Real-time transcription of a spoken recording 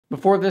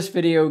Before this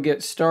video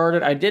gets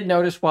started, I did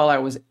notice while I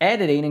was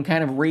editing and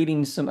kind of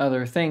reading some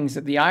other things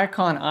that the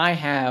icon I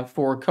have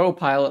for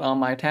Copilot on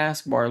my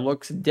taskbar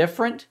looks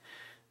different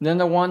than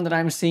the one that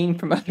I'm seeing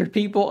from other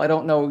people. I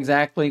don't know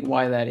exactly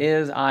why that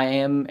is. I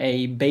am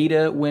a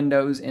beta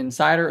Windows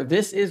insider.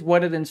 This is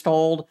what it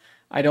installed.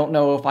 I don't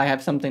know if I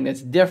have something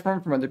that's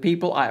different from other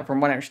people.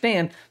 From what I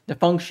understand, the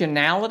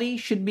functionality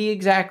should be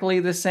exactly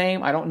the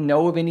same. I don't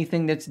know of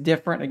anything that's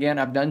different. Again,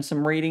 I've done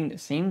some reading. It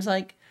seems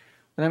like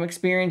what I'm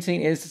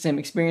experiencing is the same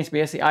experience, but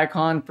yes, the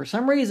icon, for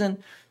some reason,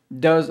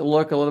 does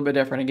look a little bit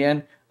different.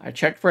 Again, I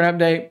checked for an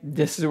update.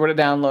 This is what it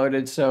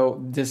downloaded,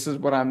 so this is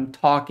what I'm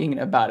talking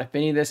about. If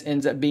any of this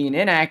ends up being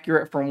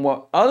inaccurate from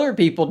what other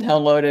people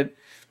downloaded,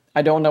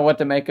 I don't know what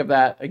to make of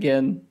that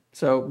again.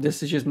 So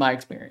this is just my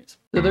experience.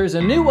 So there's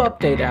a new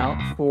update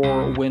out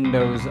for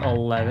Windows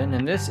 11,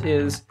 and this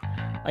is,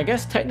 I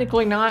guess,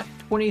 technically not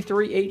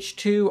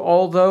 23H2,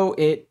 although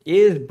it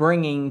is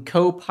bringing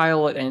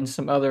Copilot and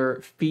some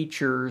other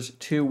features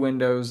to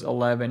Windows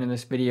 11. In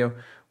this video,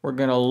 we're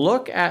going to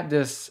look at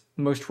this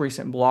most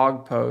recent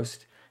blog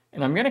post,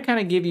 and I'm going to kind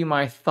of give you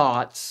my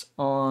thoughts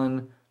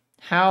on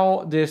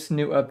how this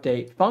new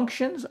update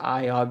functions.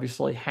 I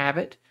obviously have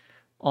it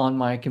on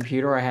my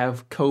computer. I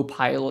have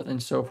Copilot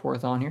and so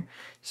forth on here.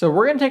 So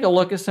we're going to take a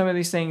look at some of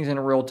these things in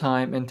real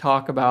time and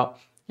talk about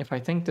if I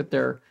think that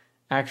they're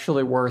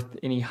actually worth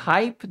any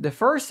hype. The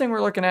first thing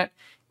we're looking at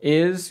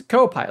is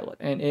Copilot,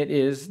 and it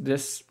is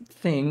this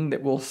thing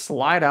that will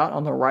slide out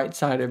on the right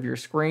side of your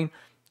screen,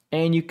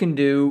 and you can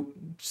do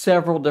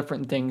several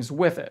different things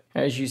with it.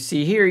 As you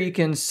see here, you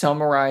can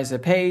summarize a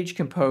page,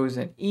 compose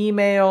an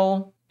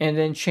email, and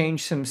then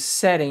change some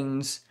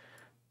settings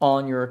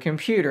on your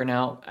computer.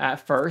 Now,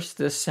 at first,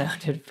 this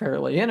sounded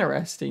fairly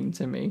interesting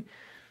to me.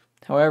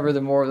 However, the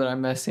more that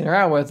I'm messing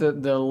around with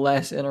it, the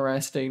less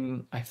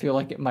interesting I feel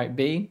like it might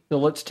be. So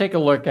let's take a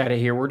look at it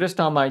here. We're just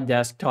on my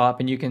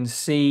desktop, and you can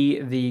see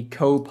the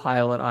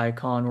Copilot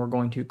icon. We're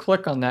going to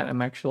click on that.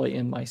 I'm actually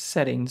in my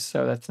settings,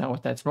 so that's not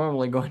what that's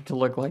normally going to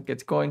look like.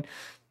 It's going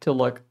to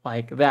look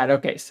like that.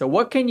 Okay, so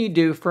what can you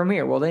do from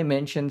here? Well, they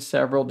mentioned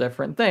several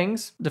different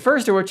things. The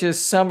first of which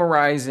is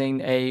summarizing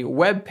a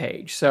web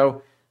page.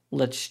 So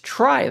let's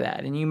try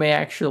that, and you may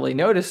actually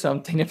notice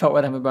something about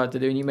what I'm about to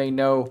do, and you may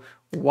know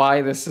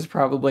why this is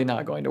probably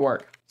not going to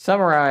work.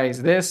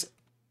 Summarize this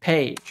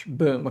page.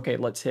 Boom. Okay,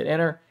 let's hit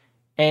enter.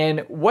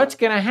 And what's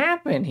going to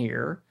happen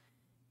here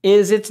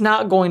is it's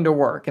not going to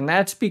work, and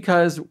that's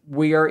because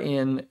we are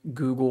in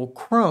Google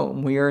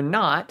Chrome. We are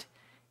not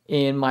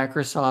in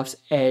Microsoft's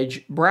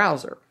Edge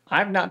browser.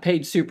 I've not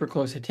paid super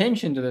close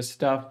attention to this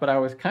stuff, but I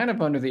was kind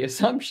of under the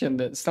assumption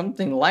that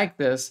something like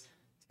this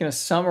going to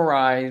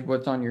summarize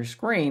what's on your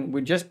screen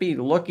would just be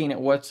looking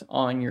at what's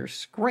on your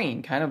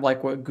screen, kind of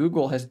like what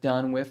Google has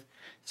done with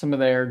some of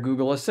their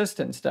Google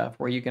Assistant stuff,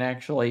 where you can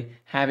actually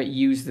have it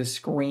use the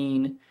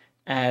screen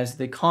as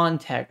the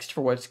context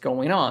for what's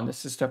going on.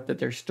 This is stuff that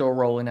they're still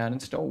rolling out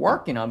and still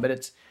working on, but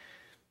it's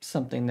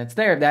something that's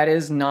there. That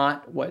is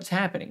not what's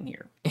happening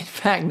here. In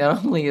fact,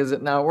 not only is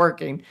it not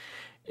working,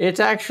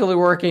 it's actually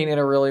working in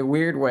a really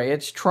weird way.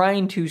 It's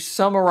trying to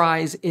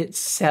summarize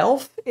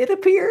itself, it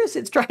appears.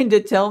 It's trying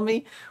to tell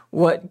me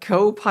what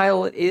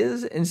Copilot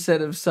is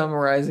instead of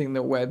summarizing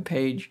the web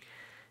page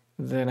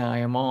that I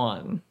am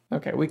on.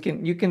 Okay,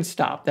 you can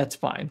stop. That's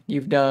fine.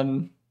 You've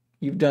done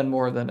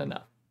more than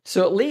enough.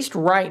 So at least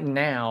right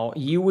now,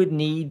 you would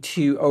need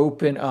to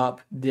open up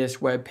this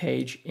web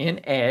page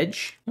in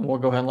Edge, and we'll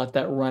go ahead and let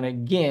that run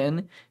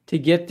again to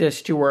get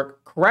this to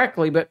work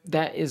correctly, but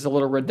that is a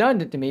little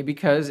redundant to me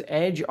because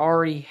Edge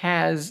already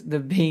has the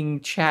Bing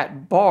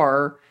chat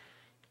bar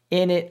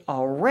in it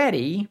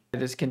already.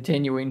 It is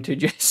continuing to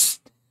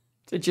just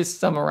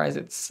summarize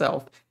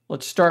itself.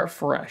 Let's start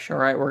fresh. All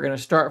right, we're going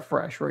to start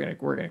fresh. We're going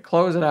to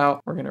close it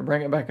out. We're going to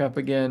bring it back up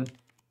again.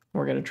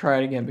 We're going to try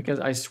it again because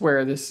I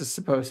swear this is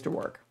supposed to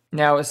work.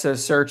 Now it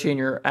says search in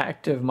your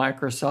active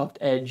Microsoft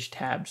Edge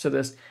tab. So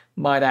this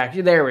might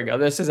actually, there we go.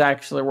 This is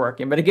actually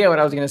working. But again, what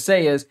I was going to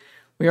say is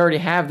we already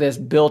have this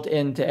built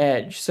into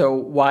Edge. So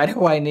why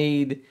do I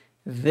need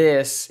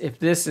this if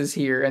this is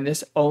here and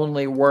this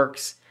only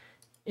works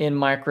in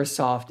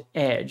Microsoft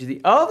Edge?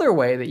 The other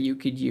way that you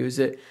could use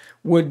it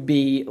would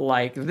be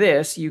like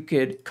this. You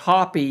could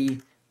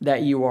copy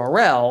that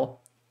URL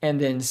and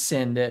then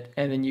send it,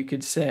 and then you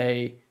could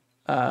say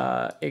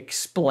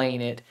explain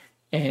it,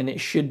 and it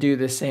should do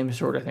the same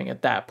sort of thing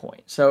at that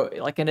point. So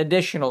like an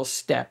additional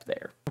step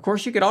there. Of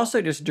course, you could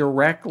also just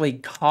directly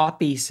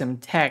copy some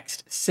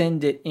text,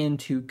 send it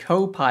into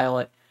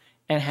Copilot,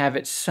 and have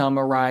it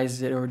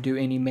summarize it or do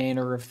any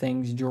manner of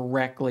things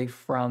directly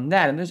from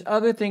that. And there's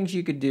other things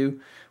you could do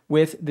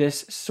with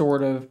this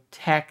sort of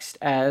text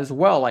as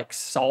well, like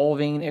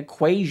solving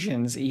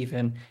equations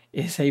even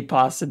is a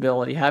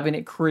possibility. Having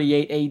it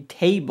create a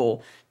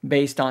table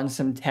based on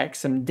some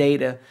text, some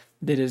data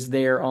that is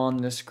there on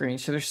the screen.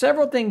 So there's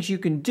several things you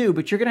can do,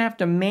 but you're going to have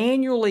to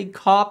manually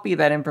copy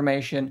that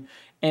information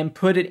and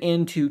put it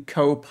into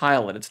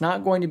Copilot. It's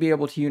not going to be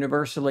able to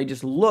universally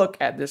just look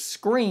at this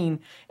screen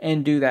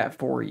and do that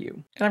for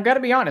you. And I've got to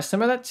be honest,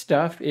 some of that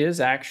stuff is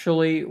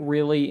actually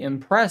really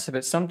impressive.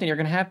 It's something you're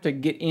going to have to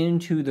get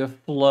into the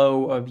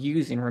flow of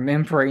using,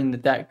 remembering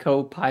that that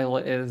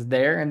Copilot is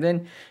there. And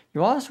then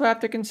you also have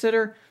to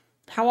consider,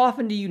 how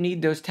often do you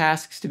need those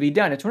tasks to be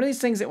done? It's one of these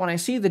things that when I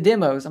see the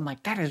demos, I'm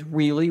like, that is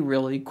really,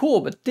 really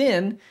cool. But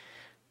then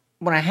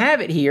when I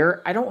have it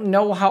here, I don't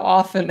know how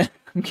often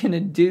I'm going to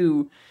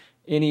do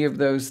any of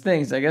those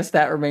things. I guess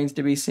that remains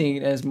to be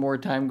seen as more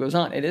time goes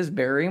on. It is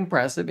very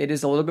impressive. It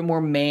is a little bit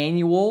more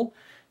manual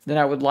than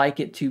I would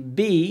like it to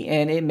be,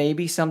 and it may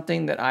be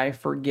something that I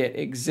forget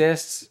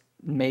exists.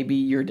 Maybe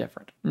you're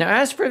different. Now,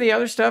 as for the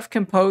other stuff,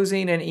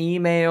 composing an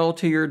email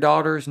to your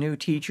daughter's new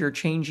teacher,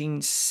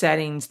 changing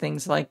settings,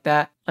 things like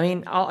that. I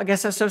mean, I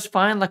guess that stuff's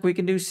fine. Like, we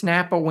can do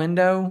snap a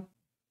window.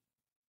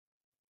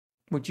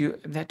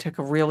 That took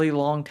a really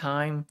long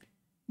time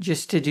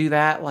just to do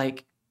that.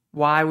 Like,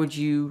 why would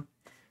you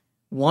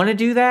want to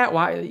do that?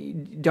 Why,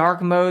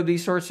 dark mode,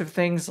 these sorts of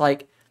things,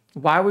 like,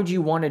 why would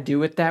you want to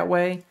do it that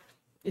way?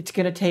 It's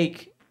going to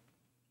take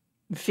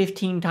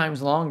 15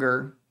 times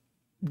longer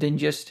than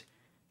just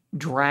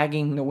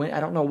dragging the wind. I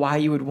don't know why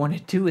you would want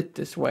to do it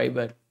this way,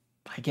 but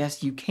I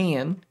guess you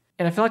can.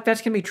 And I feel like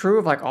that's going to be true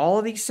of like all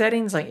of these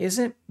settings. Like,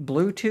 isn't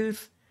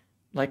Bluetooth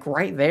like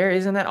right there?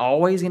 Isn't that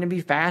always going to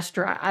be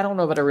faster? I don't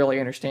know that I really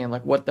understand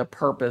like what the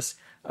purpose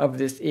of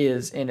this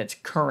is in its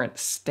current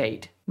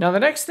state. Now, the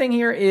next thing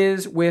here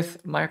is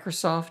with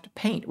Microsoft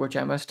Paint, which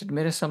I must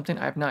admit is something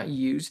I've not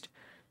used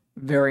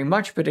very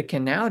much, but it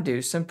can now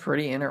do some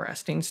pretty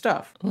interesting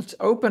stuff. Let's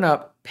open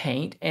up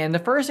Paint, and the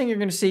first thing you're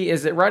going to see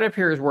is that right up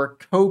here is where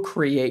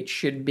Co-Create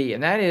should be,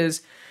 and that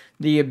is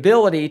the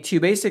ability to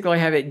basically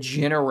have it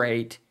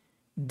generate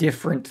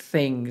different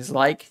things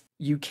like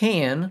you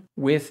can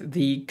with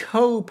the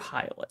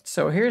Copilot.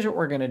 So here's what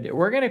we're going to do.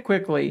 We're going to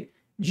quickly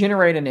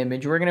generate an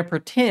image. We're going to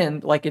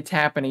pretend like it's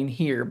happening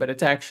here, but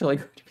it's actually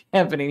going to be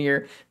happening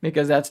here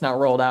because that's not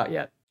rolled out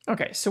yet.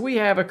 Okay, so we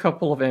have a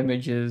couple of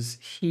images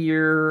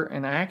here,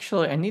 and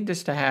I need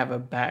this to have a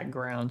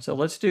background. So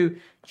let's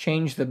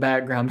change the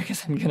background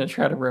because I'm going to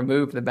try to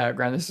remove the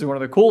background. This is one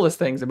of the coolest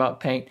things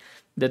about Paint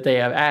that they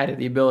have added,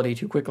 the ability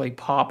to quickly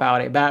pop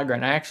out a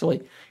background. I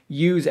actually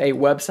use a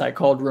website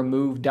called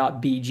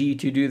remove.bg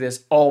to do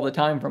this all the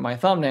time for my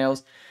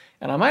thumbnails.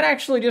 And I might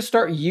actually just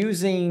start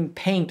using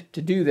Paint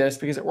to do this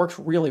because it works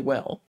really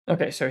well.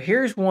 Okay, so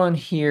here's one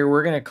here.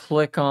 We're going to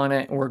click on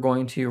it. We're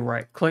going to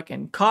right click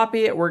and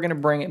copy it. We're going to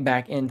bring it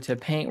back into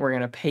Paint. We're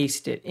going to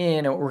paste it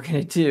in. And what we're going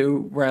to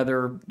do,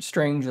 rather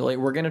strangely,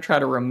 we're going to try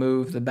to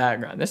remove the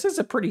background. This is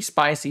a pretty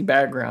spicy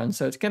background,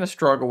 so it's going to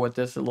struggle with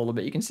this a little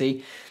bit. You can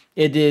see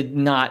it did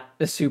not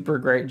a super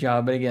great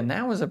job. But again,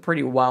 that was a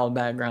pretty wild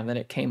background that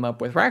it came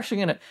up with. We're actually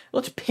going to,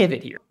 let's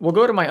pivot here. We'll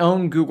go to my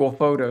own Google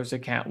Photos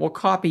account. We'll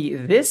copy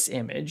this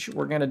image.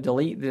 We're going to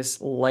delete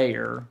this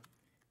layer.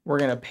 We're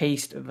going to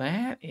paste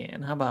that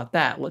in. How about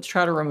that? Let's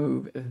try to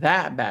remove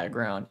that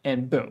background.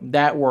 And boom,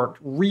 that worked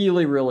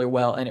really, really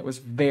well. And it was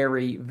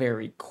very,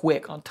 very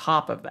quick on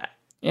top of that.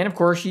 And of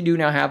course, you do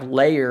now have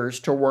layers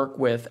to work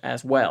with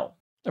as well.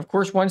 Of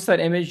course, once that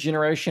image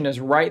generation is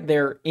right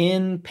there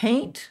in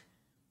Paint,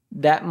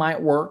 that might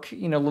work, a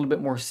little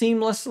bit more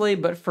seamlessly,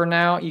 but for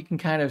now, you can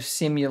kind of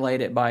simulate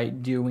it by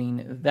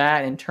doing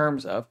that. In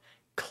terms of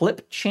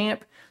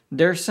Clipchamp,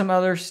 there's some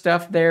other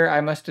stuff there. I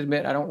must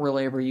admit, I don't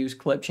really ever use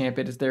Clipchamp.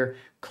 It is their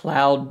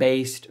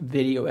cloud-based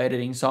video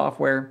editing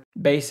software.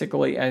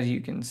 Basically, as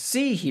you can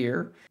see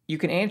here, you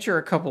can answer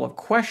a couple of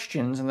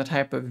questions on the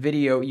type of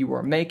video you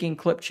are making.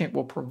 Clipchamp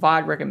will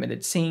provide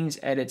recommended scenes,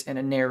 edits, and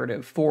a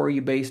narrative for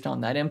you based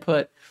on that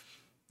input.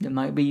 That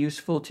might be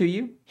useful to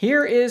you.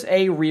 Here is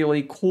a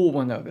really cool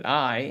one, though, that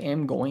I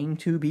am going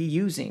to be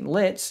using.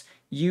 Let's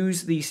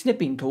use the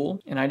snipping tool,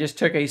 and I just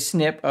took a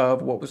snip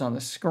of what was on the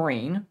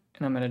screen,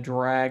 and I'm going to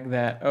drag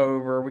that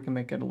over. We can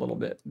make it a little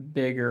bit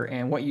bigger,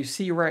 and what you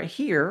see right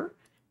here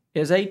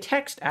is a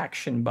text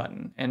action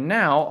button, and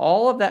now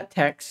all of that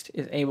text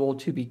is able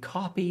to be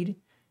copied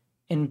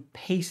and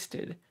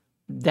pasted.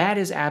 That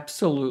is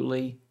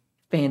absolutely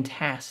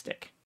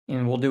fantastic.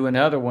 And we'll do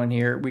another one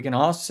here. We can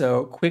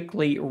also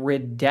quickly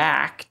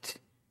redact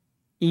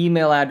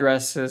email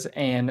addresses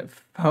and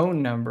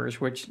phone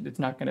numbers, which it's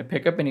not going to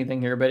pick up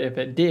anything here, but if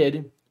it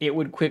did, it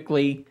would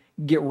quickly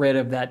get rid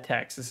of that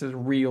text. This is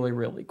really,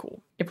 really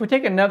cool. If we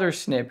take another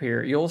snip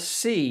here, you'll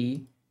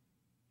see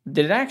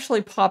that it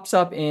actually pops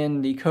up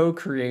in the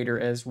Co-Creator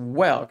as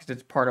well because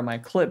it's part of my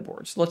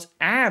clipboard. So let's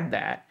add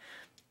that.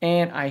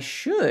 And I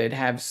should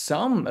have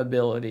some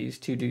abilities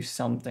to do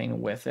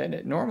something with it.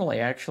 It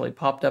normally actually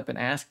popped up and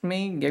asked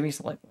me, gave me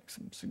some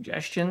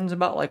suggestions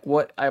about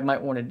what I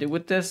might want to do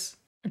with this.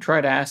 I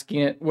tried asking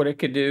it what it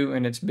could do,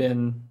 and it's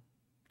been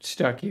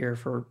stuck here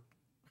for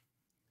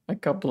a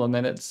couple of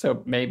minutes.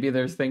 So maybe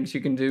there's things you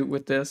can do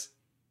with this.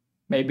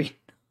 Maybe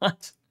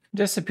not.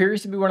 This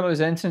appears to be one of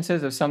those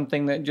instances of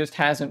something that just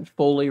hasn't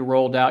fully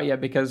rolled out yet,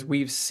 because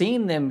we've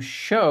seen them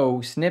show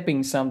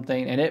snipping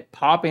something and it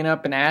popping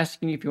up and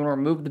asking you if you want to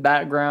remove the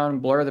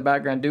background, blur the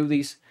background, do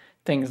these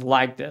things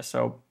like this.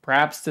 So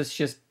perhaps this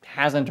just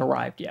hasn't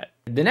arrived yet.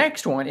 The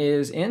next one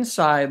is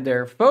inside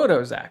their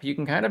Photos app. You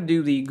can kind of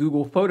do the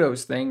Google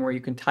Photos thing where you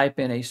can type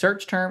in a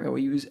search term. It will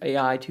use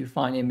AI to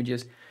find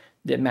images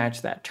that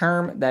match that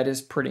term. That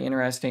is pretty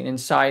interesting.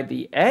 Inside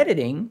the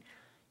editing,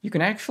 you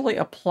can actually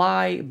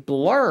apply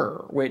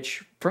blur,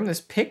 which from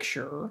this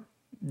picture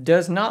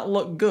does not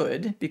look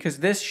good because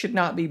this should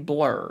not be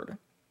blurred.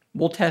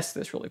 We'll test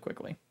this really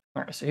quickly.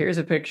 All right, so here's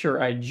a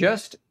picture I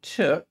just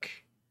took.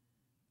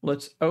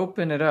 Let's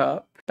open it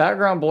up.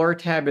 Background blur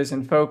tab is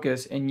in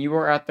focus and you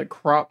are at the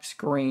crop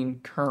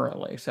screen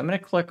currently. So I'm going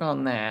to click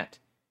on that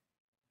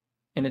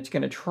and it's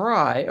going to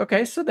try.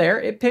 Okay, so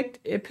there, it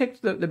picked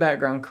the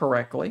background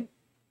correctly.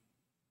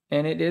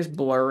 And it is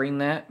blurring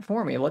that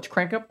for me. Let's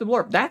crank up the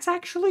blur. That's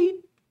actually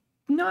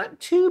not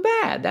too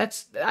bad.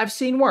 I've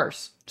seen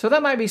worse. So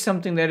that might be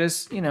something that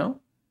is, you know,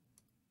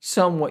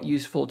 somewhat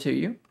useful to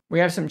you. We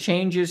have some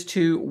changes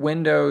to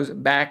Windows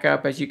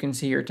backup, as you can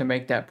see here, to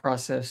make that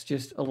process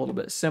just a little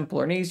bit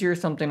simpler and easier,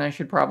 something I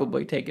should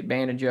probably take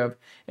advantage of.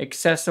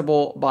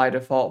 Accessible by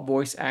default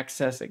voice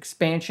access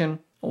expansion.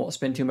 I won't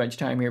spend too much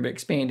time here, but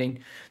expanding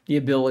the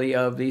ability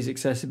of these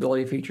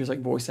accessibility features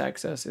like voice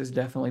access is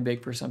definitely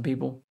big for some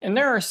people. And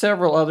there are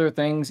several other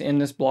things in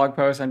this blog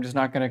post I'm just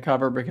not going to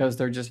cover because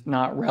they're just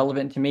not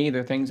relevant to me.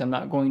 They're things I'm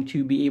not going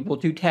to be able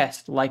to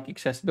test, like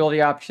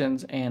accessibility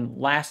options and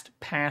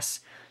LastPass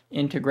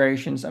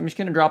integrations. I'm just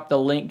going to drop the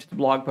link to the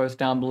blog post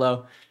down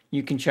below.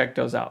 You can check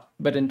those out.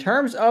 But in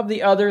terms of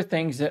the other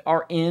things that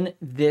are in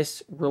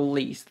this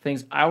release,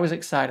 things I was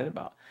excited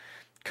about,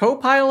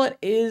 Copilot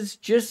is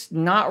just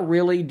not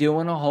really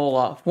doing a whole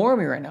lot for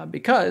me right now,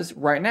 because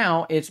right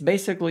now it's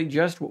basically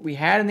just what we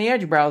had in the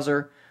Edge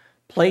browser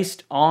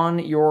placed on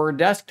your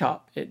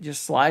desktop. It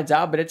just slides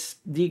out, but it's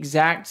the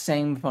exact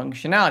same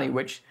functionality,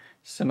 which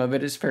some of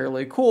it is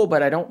fairly cool,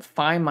 but I don't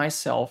find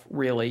myself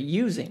really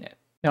using it.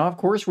 Now, of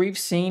course, we've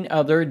seen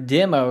other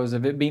demos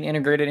of it being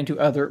integrated into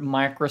other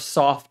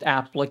Microsoft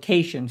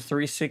applications,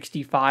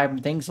 365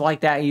 and things like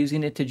that,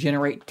 using it to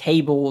generate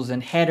tables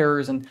and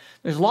headers. And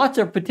there's lots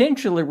of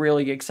potentially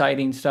really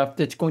exciting stuff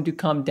that's going to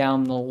come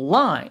down the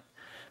line.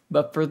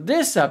 But for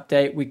this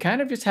update, we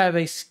kind of just have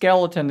a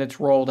skeleton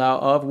that's rolled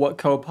out of what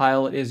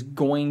Copilot is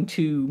going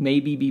to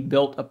maybe be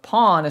built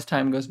upon as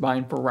time goes by.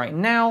 And for right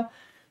now,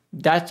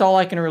 that's all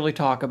I can really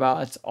talk about.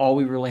 That's all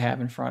we really have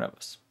in front of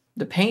us.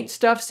 The paint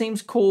stuff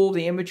seems cool.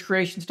 The image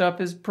creation stuff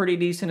is pretty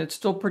decent. It's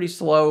still pretty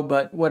slow,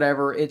 but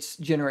whatever. It's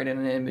generating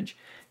an image,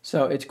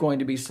 so it's going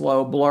to be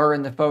slow. Blur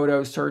in the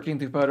photos, searching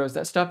through photos,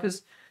 that stuff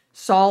is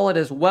solid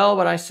as well,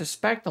 but I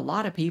suspect a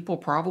lot of people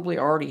probably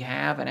already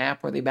have an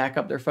app where they back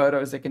up their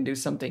photos that can do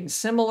something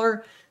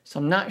similar, so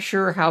I'm not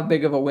sure how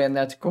big of a win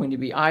that's going to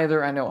be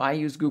either. I know I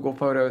use Google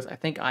Photos. I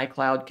think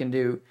iCloud can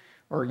do,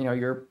 or you know,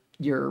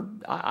 your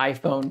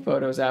iPhone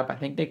Photos app, I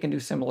think they can do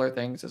similar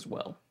things as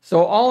well.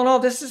 So all in all,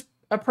 this is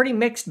a pretty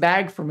mixed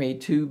bag for me,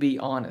 to be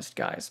honest,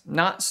 guys.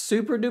 Not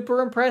super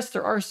duper impressed.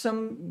 There are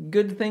some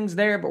good things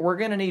there, but we're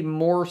going to need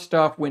more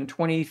stuff when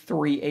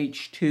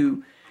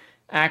 23H2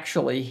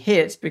 actually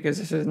hits, because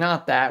this is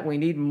not that. We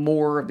need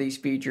more of these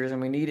features,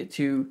 and we need it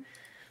to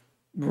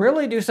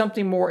really do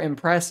something more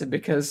impressive,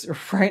 because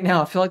right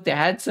now I feel like they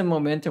had some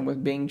momentum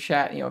with Bing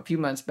Chat, you know, a few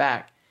months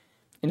back.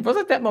 And it feels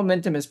like that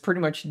momentum is pretty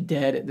much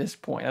dead at this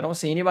point. I don't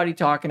see anybody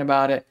talking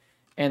about it.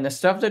 And the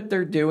stuff that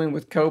they're doing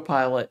with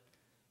Copilot,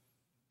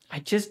 I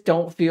just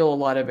don't feel a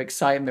lot of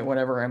excitement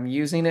whenever I'm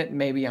using it.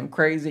 Maybe I'm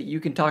crazy. You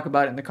can talk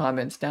about it in the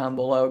comments down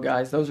below,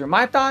 guys. Those are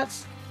my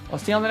thoughts. I'll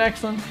see you on the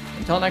next one.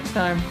 Until next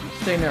time,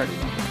 stay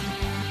nerdy.